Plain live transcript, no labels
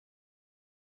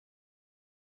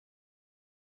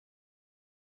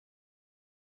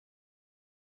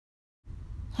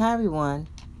Hi everyone,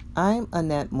 I'm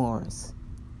Annette Morris,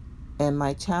 and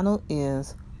my channel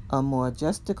is A More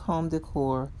Majestic Home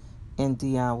Decor and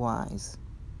DIYs.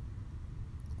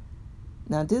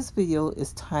 Now this video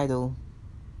is titled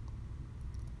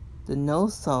the No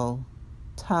Sew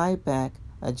Tie Back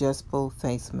Adjustable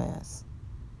Face Mask.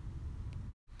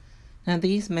 Now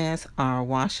these masks are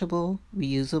washable,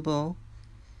 reusable,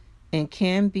 and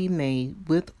can be made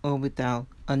with or without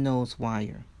a nose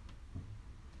wire.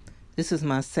 This is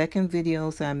my second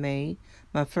videos I made.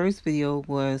 My first video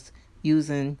was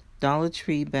using Dollar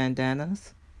Tree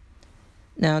bandanas.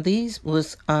 Now these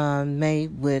was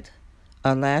made with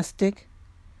elastic,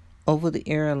 over the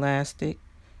ear elastic,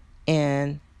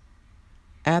 and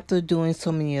after doing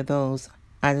so many of those,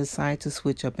 I decided to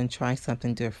switch up and try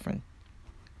something different.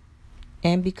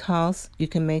 And because you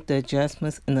can make the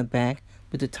adjustments in the back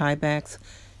with the tie backs,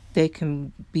 they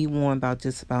can be worn by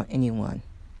just about anyone.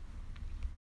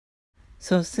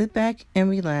 So sit back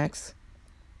and relax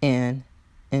and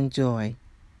enjoy.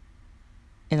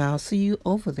 And I'll see you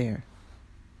over there.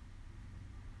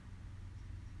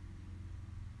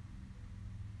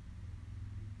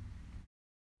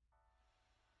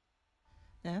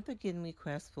 Now, after getting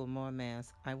requests for more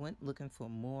masks, I went looking for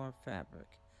more fabric.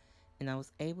 And I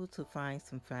was able to find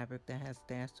some fabric that has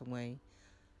stashed away.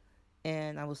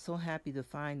 And I was so happy to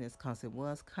find this because it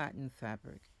was cotton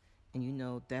fabric. And you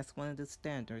know, that's one of the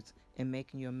standards in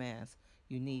making your mask.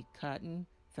 You need cotton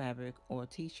fabric or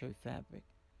t-shirt fabric.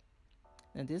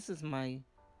 Now this is my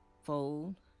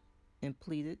fold and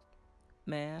pleated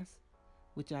mask,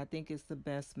 which I think is the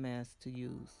best mask to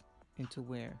use and to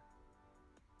wear.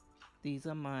 These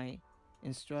are my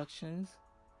instructions,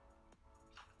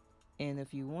 and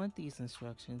if you want these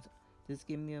instructions, just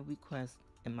give me a request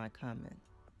in my comment.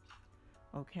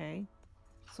 Okay,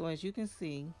 so as you can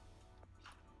see,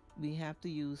 we have to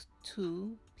use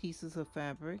 2 pieces of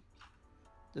fabric,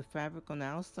 the fabric on the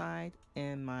outside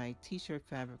and my t-shirt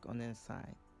fabric on the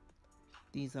inside.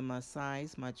 These are my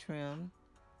sides, my trim,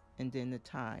 and then the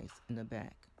ties in the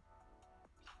back.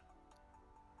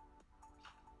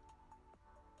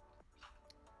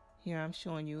 Here I'm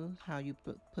showing you how you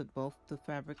put both the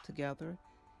fabric together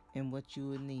and what you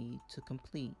would need to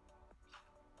complete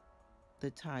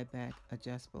the tie back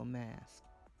adjustable mask.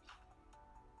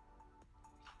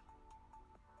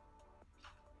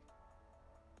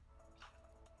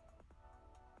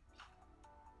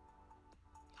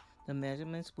 The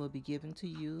measurements will be given to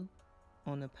you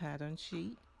on the pattern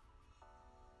sheet.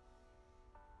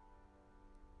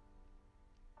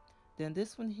 Then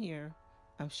this one here,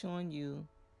 I'm showing you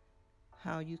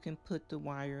how you can put the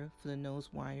wire for the nose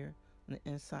wire on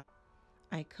the inside.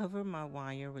 I cover my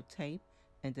wire with tape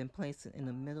and then place it in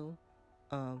the middle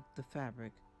of the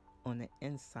fabric on the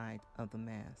inside of the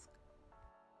mask.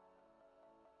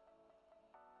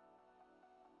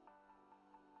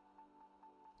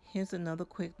 Here's another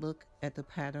quick look at the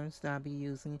patterns that I'll be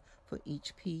using for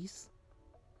each piece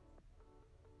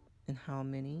and how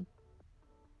many.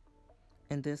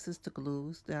 And this is the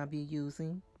glues that I'll be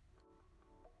using.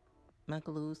 My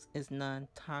glues is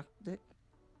non-toxic,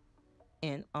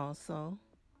 and also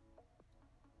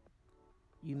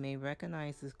you may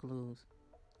recognize this glues.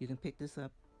 You can pick this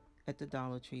up at the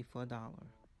Dollar Tree for $1.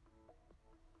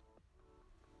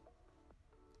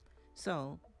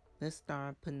 So let's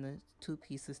start putting the 2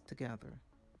 pieces together.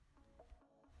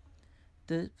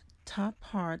 The top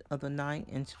part of the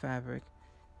 9-inch fabric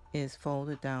is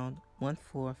folded down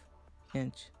 1/4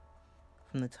 inch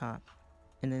from the top,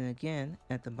 and then again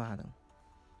at the bottom.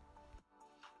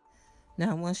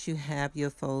 Now once you have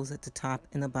your folds at the top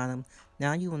and the bottom,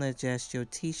 now you want to adjust your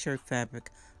t-shirt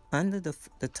fabric under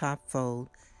the top fold,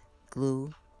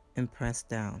 glue, and press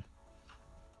down.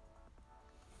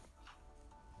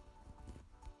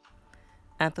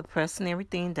 After pressing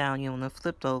everything down, you want to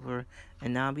flip over,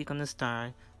 and now we're going to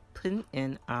start putting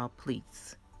in our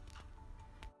pleats.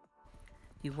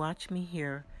 You watch me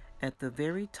here at the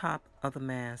very top of the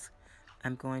mask.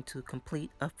 I'm going to complete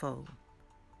a fold,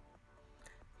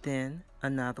 then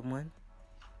another one,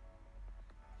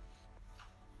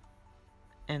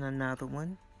 and another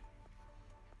one,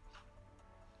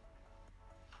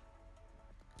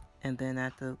 and then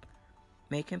after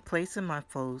placing my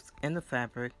folds in the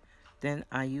fabric, then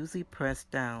I usually press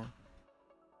down.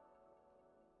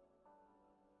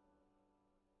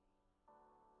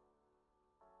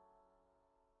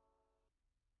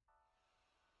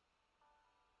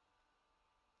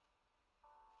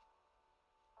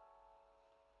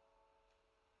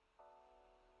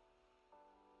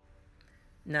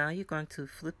 Now you're going to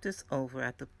flip this over.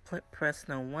 After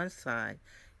pressing on one side,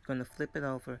 you're going to flip it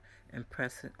over and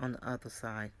press it on the other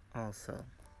side also.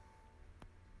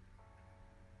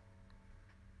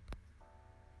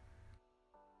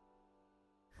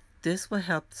 This will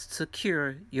help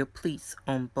secure your pleats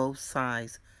on both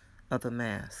sides of the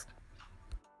mask.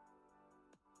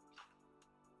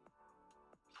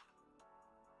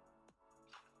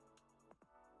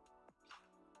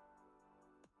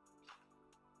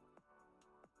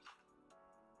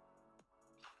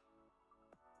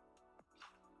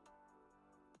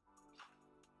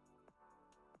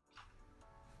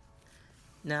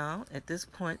 Now, at this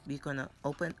point, we're going to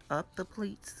open up the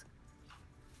pleats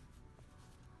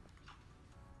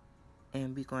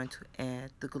and we're going to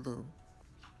add the glue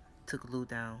to glue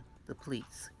down the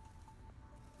pleats.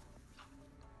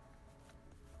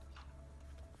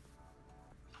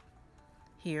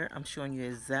 Here, I'm showing you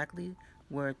exactly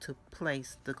where to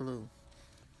place the glue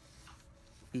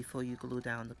before you glue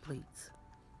down the pleats.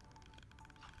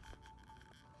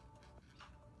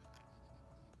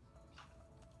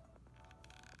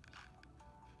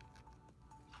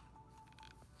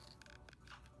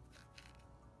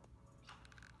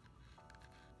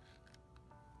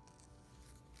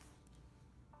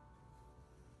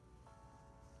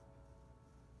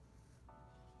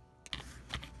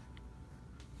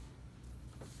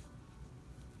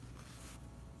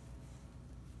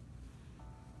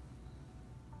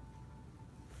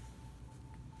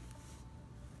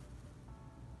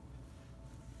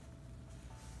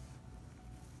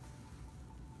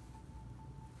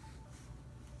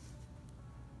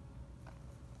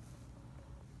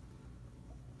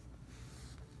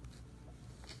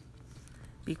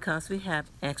 Because we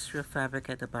have extra fabric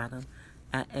at the bottom,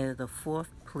 I added a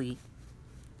fourth pleat,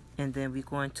 and then we're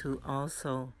going to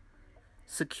also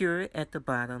secure it at the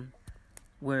bottom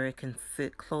where it can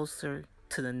fit closer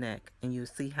to the neck, and you'll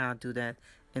see how I do that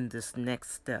in this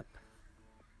next step.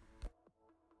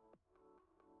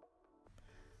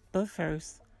 But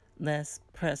first, let's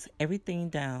press everything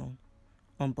down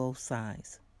on both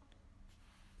sides.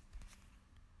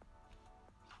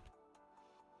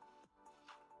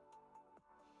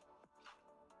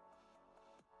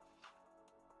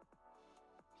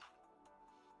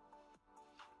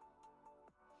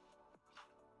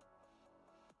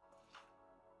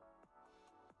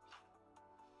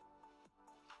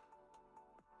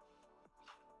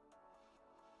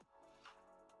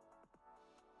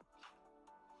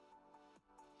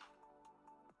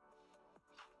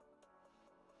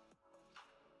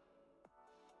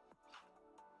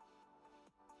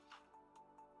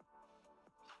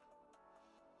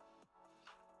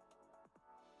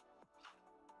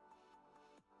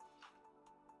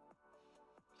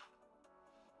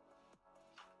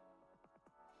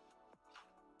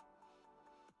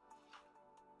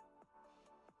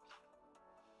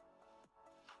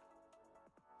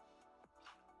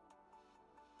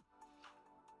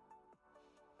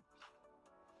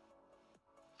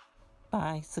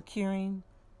 By securing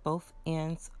both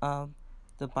ends of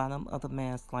the bottom of the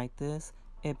mask like this,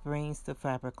 it brings the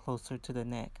fabric closer to the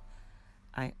neck.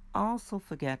 I also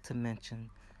forgot to mention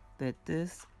that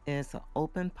this is an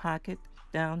open pocket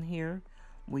down here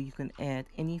where you can add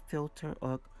any filter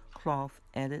or cloth,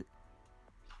 added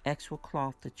extra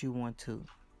cloth that you want to.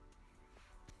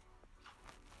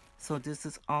 So this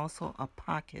is also a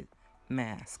pocket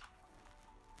mask.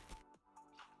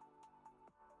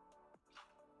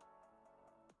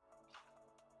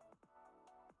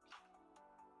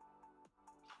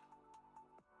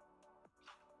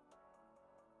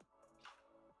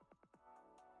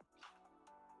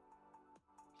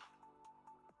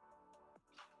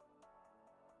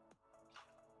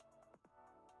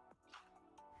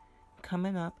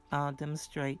 Coming up, I'll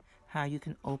demonstrate how you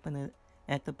can open it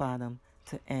at the bottom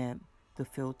to add the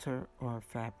filter or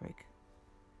fabric.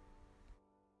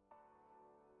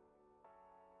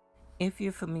 If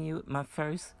you're familiar with my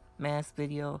first mask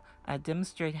video, I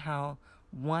demonstrate how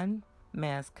one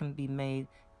mask can be made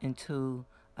into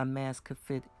a mask could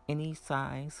fit any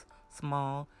size,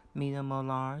 small, medium, or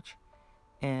large.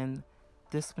 And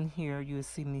this one here, you'll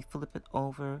see me flip it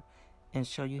over and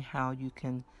show you how you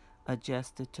can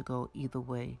adjust it to go either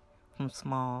way, from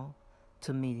small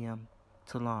to medium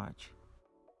to large.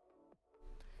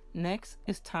 Next,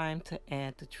 it's time to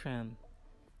add the trim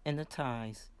and the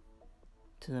ties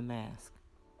to the mask.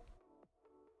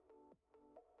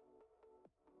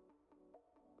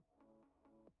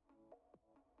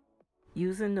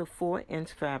 Using the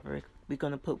 4-inch fabric, we're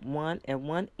going to put one at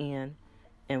one end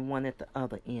and one at the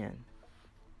other end.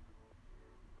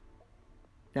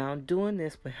 Now doing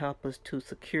this will help us to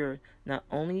secure not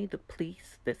only the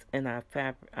pleats that's in our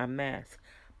fabric, our mask,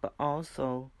 but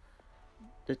also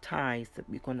the ties that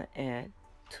we're going to add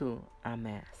to our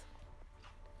mask.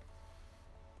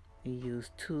 We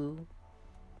use 2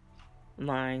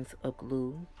 lines of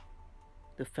glue,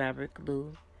 the fabric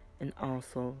glue, and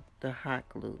also the hot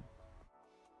glue.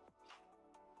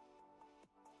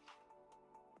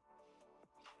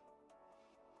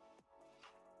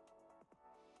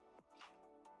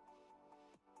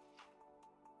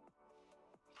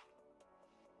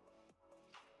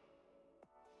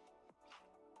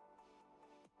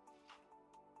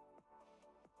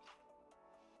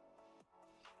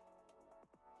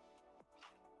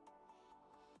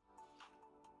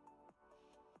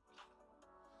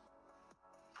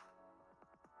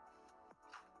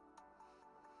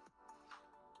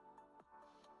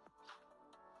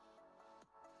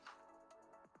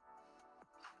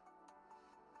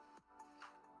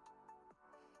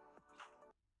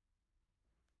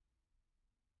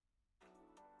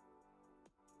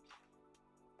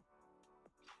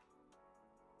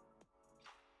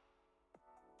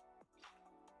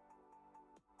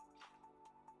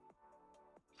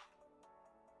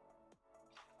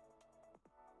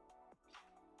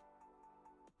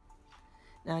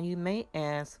 Now you may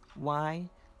ask, why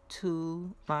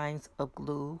 2 lines of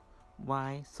glue?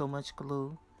 Why so much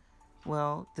glue?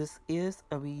 Well, this is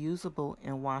a reusable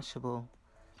and washable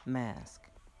mask,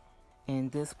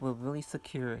 and this will really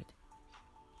secure it.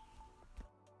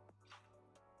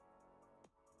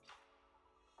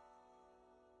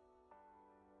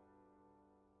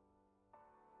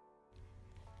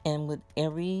 And with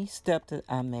every step that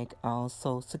I make, I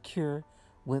also secure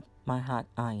with my hot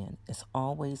iron. It's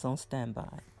always on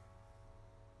standby.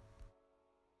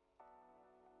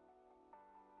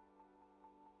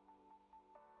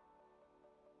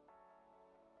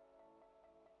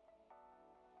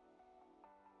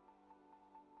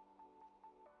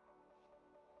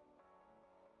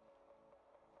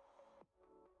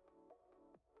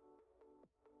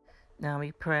 Now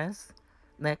we press,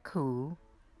 let cool,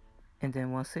 and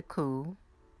then once it cool,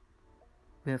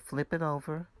 we'll flip it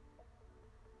over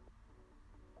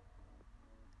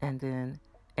and then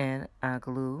add our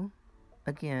glue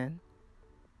again.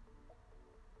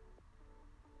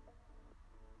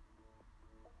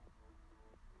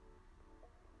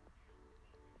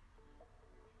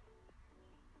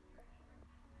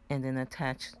 And then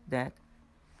attach that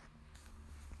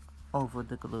over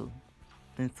the glue.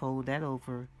 Then fold that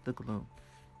over the glue.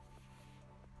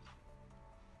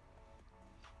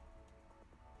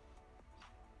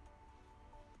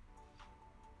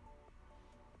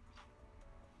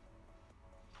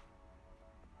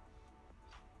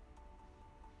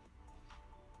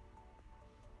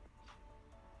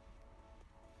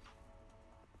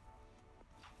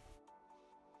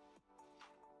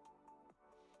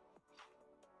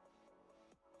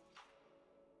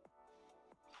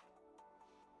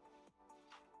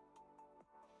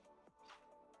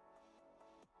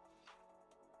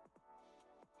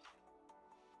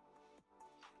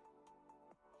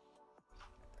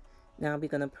 Now we're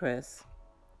going to press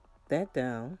that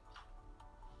down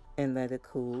and let it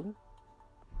cool.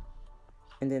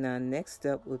 And then our next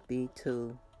step would be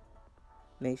to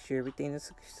make sure everything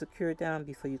is secure down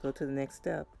before you go to the next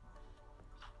step.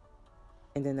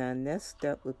 And then our next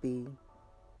step would be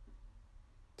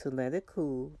to let it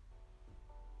cool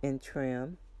and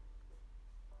trim.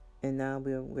 And now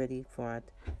we're ready for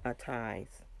our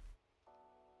ties.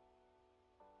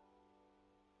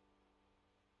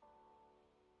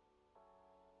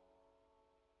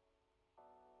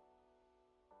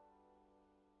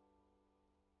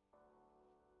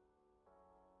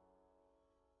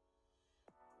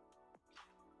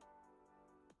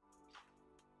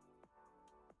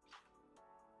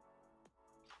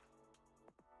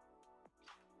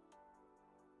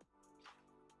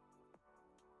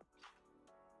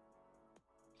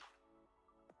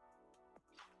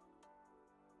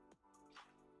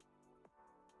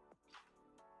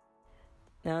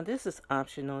 Now this is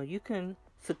optional. You can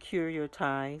secure your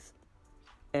ties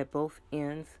at both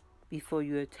ends before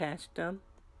you attach them,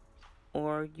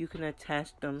 or you can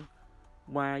attach them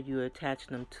while you attach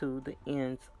them to the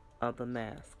ends of the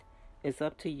mask. It's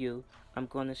up to you. I'm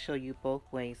going to show you both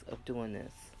ways of doing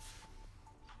this.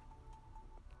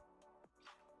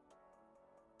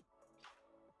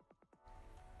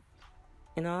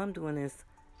 And all I'm doing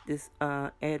is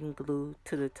adding glue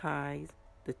to the ties,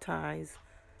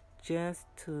 just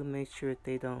to make sure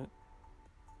they don't,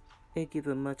 it give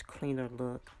a much cleaner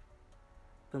look.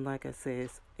 But like I said,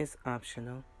 it's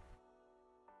optional.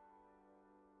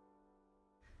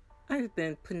 I've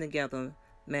been putting together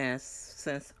masks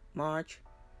since March,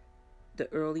 the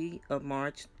early of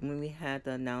March, when we had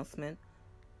the announcement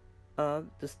of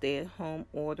the stay-at-home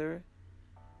order,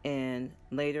 and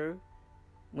later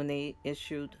when they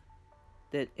issued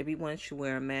that everyone should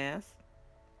wear a mask.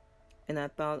 And I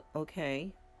thought,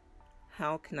 okay,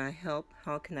 how can I help?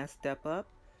 How can I step up?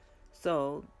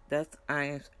 So I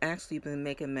have actually been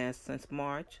making masks since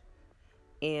March,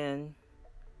 and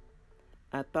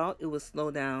I thought it would slow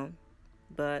down,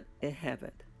 but it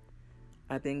haven't.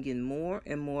 I've been getting more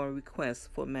and more requests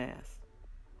for masks.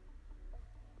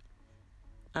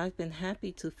 I've been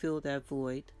happy to fill that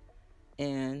void,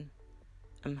 and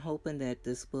I'm hoping that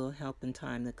this will help in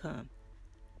time to come.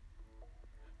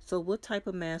 So what type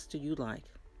of mask do you like?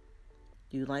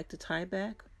 Do you like the tie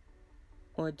back,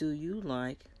 or do you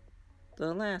like the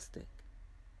elastic?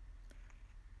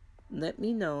 Let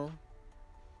me know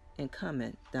and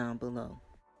comment down below.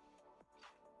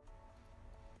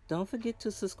 Don't forget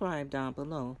to subscribe down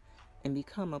below and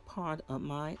become a part of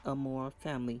my Amore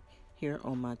family here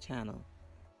on my channel.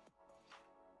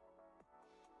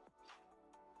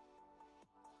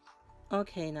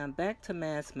 Okay, now back to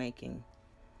mask making.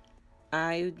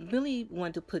 I really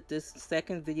want to put this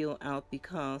second video out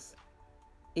because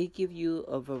it gives you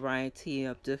a variety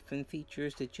of different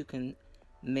features that you can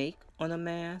make on a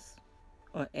mask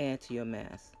or add to your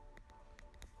mask.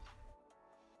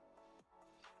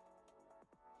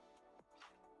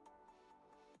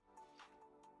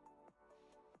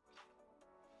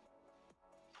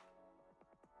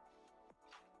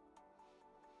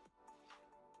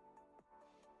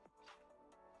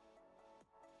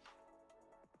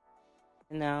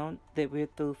 Now that we're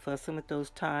through fussing with those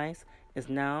ties, it's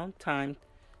now time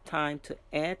to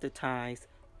add the ties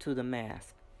to the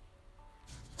mask.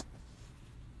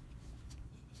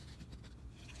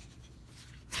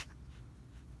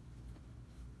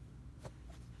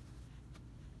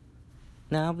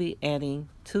 Now we're adding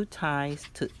 2 ties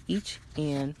to each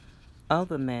end of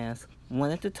the mask,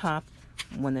 one at the top,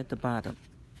 one at the bottom.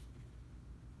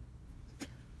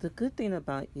 The good thing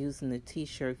about using the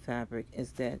t-shirt fabric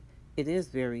is that it is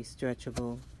very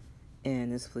stretchable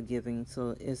and it's forgiving,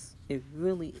 so it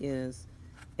really is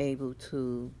able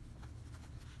to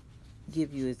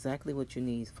give you exactly what you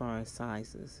need as far as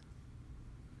sizes.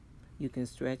 You can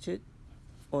stretch it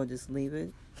or just leave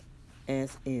it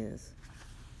as is.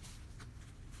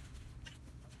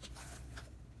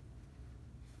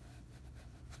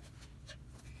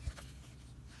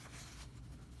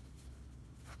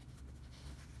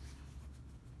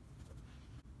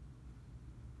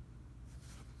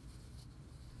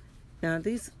 Now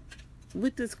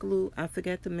with this glue, I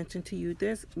forgot to mention to you,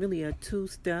 there's really a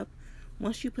 2-step.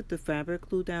 Once you put the fabric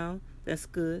glue down, that's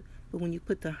good. But when you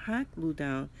put the hot glue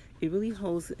down, it really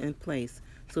holds it in place.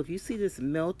 So if you see this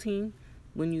melting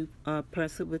when you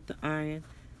press it with the iron,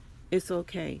 it's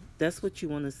okay. That's what you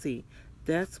want to see.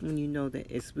 That's when you know that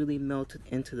it's really melted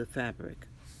into the fabric.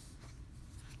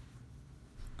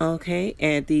 Okay,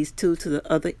 add these 2 to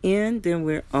the other end, then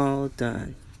we're all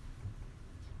done.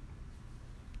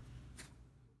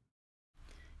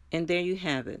 And there you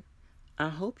have it. I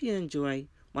hope you enjoy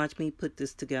watch me put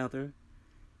this together.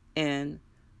 And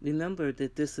remember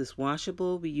that this is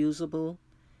washable, reusable,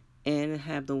 and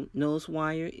have the nose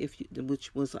wire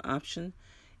which was an option.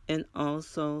 And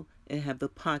also it have the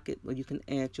pocket where you can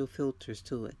add your filters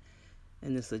to it.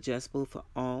 And it's adjustable for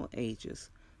all ages.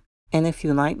 And if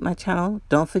you like my channel,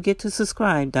 don't forget to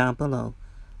subscribe down below.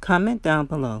 Comment down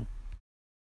below.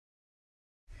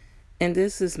 And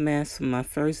this is mask from my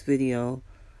first video,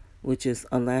 which is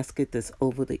elastic that's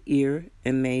over the ear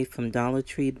and made from Dollar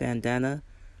Tree bandana.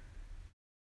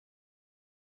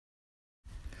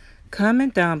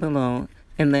 Comment down below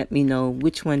and let me know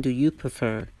which one do you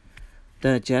prefer,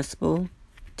 the adjustable,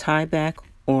 tie back,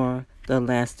 or the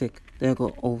elastic that'll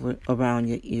go over around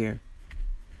your ear.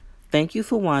 Thank you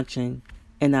for watching,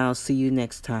 and I'll see you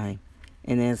next time.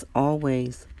 And as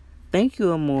always, thank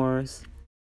you, Amores.